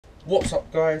What's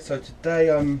up, guys? So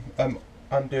today I'm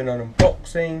doing an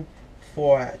unboxing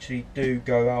before I actually do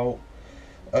go out.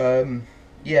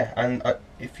 Yeah, and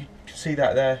if you can see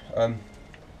that there,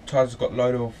 tyres have got a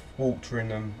load of water in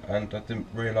them, and I didn't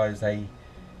realise they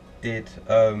did.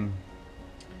 So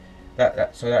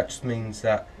that just means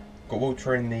that got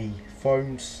water in the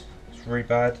foams. It's really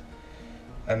bad,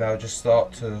 and they'll just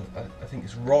start to. I think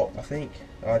it's rot. I think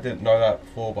I didn't know that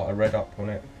before, but I read up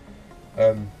on it.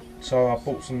 So I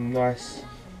bought some nice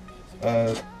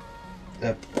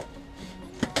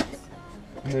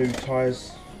new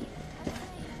tyres.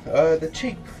 The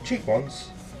cheap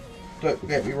ones, don't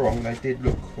get me wrong, they did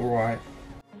look alright.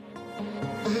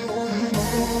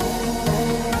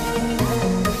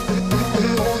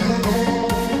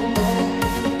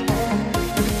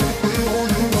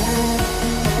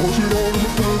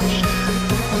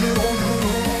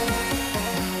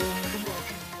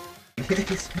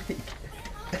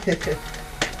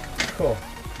 Cool.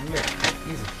 Look,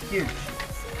 these are huge.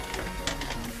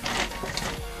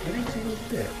 Did he see this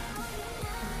bit?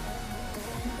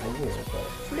 I will, but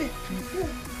flip.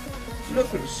 Look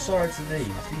at the size of these.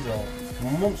 These are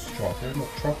monster trucks. They're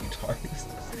not trophy tyres.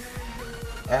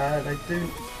 They do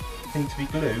seem to be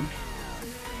glued.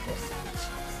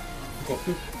 Got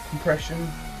good compression.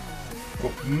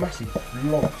 Got massive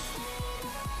logs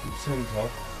in the centre.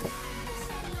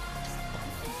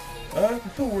 They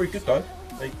feel really good though.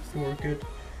 They feel really good.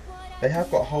 They have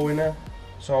got a hole in there,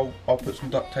 so I'll put some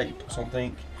duct tape or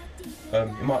something.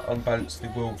 It might unbalance the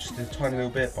wheel just a tiny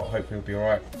little bit, but hopefully it'll be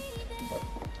alright.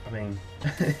 I mean,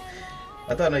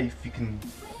 I don't know if you can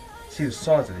see the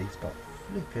size of these, but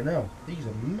flipping hell, these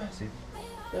are massive.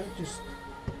 They're just,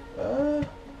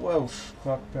 what else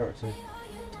can I compare it to?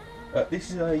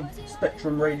 This is a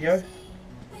Spectrum radio.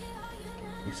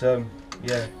 It's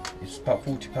yeah, it's about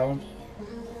 £40.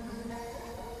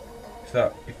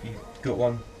 If you got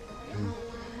one,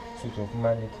 sort of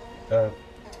manage,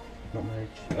 not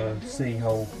manage, see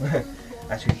how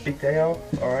actually big they are.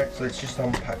 Alright, so let's just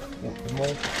unpack them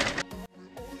all.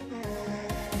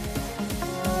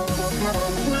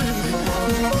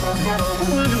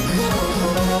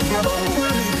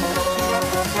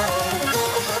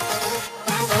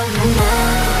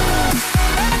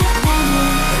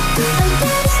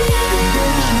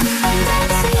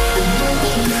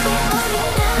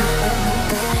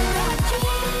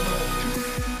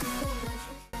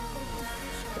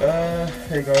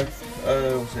 Here you go.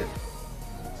 What's it?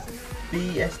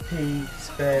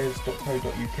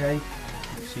 bspspares.co.uk.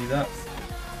 You see that?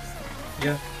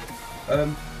 Yeah.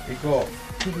 We got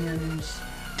pinions,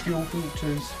 fuel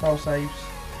filters, fail safes,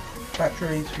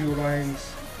 batteries, fuel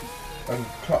lines, and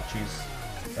clutches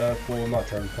for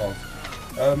nitro cars.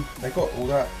 They got all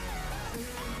that.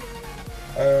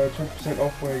 20%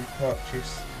 off where you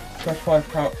purchase.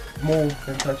 £35, more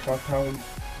than £35.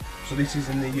 So this is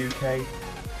in the UK.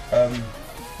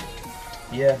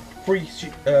 Yeah, free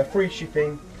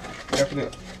shipping,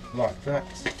 everything like that.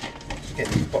 Let's get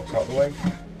this box out of the way.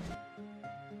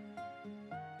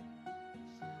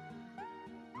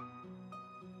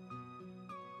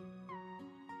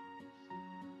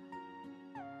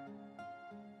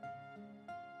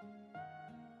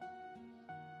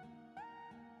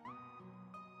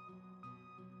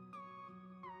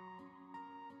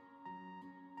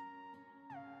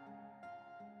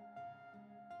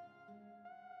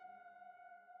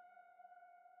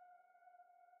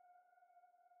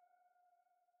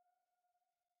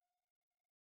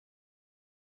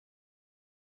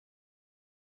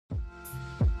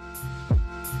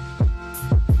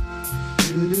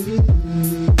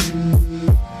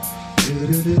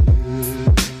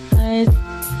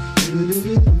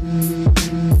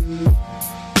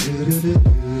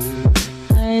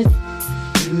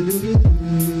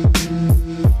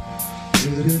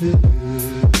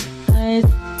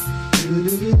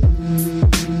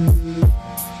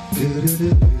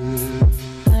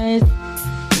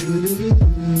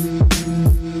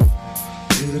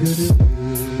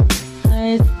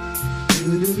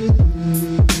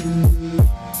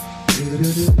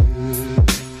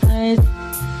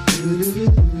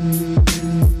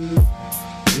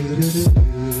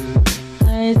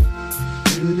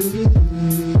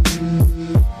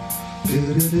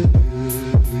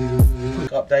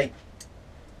 Quick update.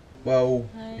 Well,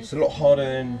 it's a lot harder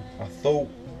than I thought.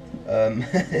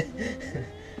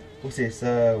 What's this?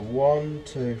 1,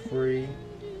 2, 3.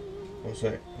 What's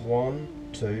it? 1,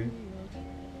 2,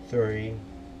 3,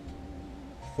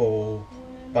 4.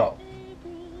 About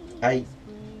 8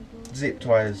 zip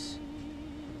ties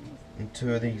and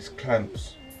 2 of these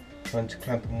clamps. Trying to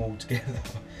clamp them all together.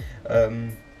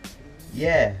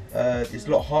 yeah, it's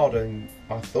a lot harder than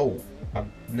I thought. I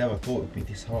never thought it would be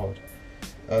this hard.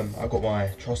 I got my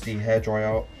trusty hairdryer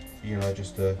out, you know,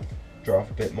 just to dry off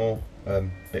a bit more, a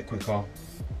bit quicker.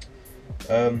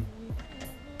 I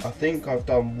think I've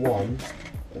done one,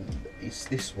 it's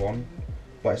this one,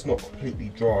 but it's not completely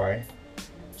dry.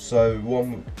 So what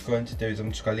I'm going to do is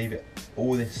I'm just going to leave it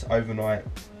all this overnight,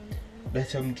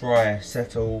 let them dry,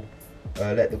 settle,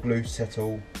 let the glue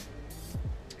settle.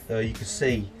 You can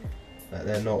see that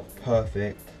they're not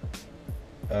perfect,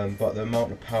 but the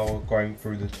amount of power going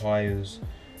through the tyres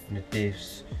and the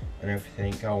diffs and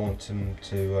everything, I want them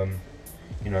to,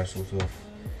 you know, sort of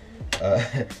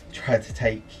try to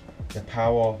take the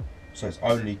power. So it's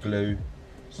only glue,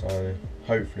 so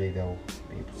hopefully they'll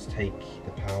be able to take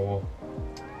the power.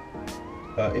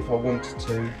 If I wanted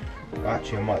to,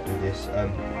 actually I might do this,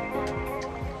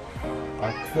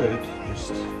 I could just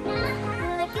tissue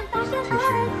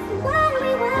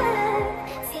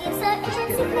just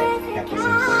get the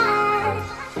excess.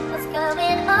 What's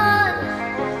going on?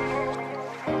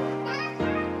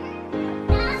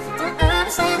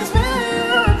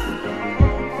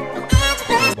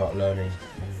 About learning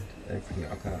and everything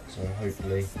like that, so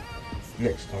hopefully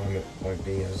next time it won't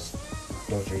be as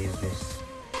dodgy as this.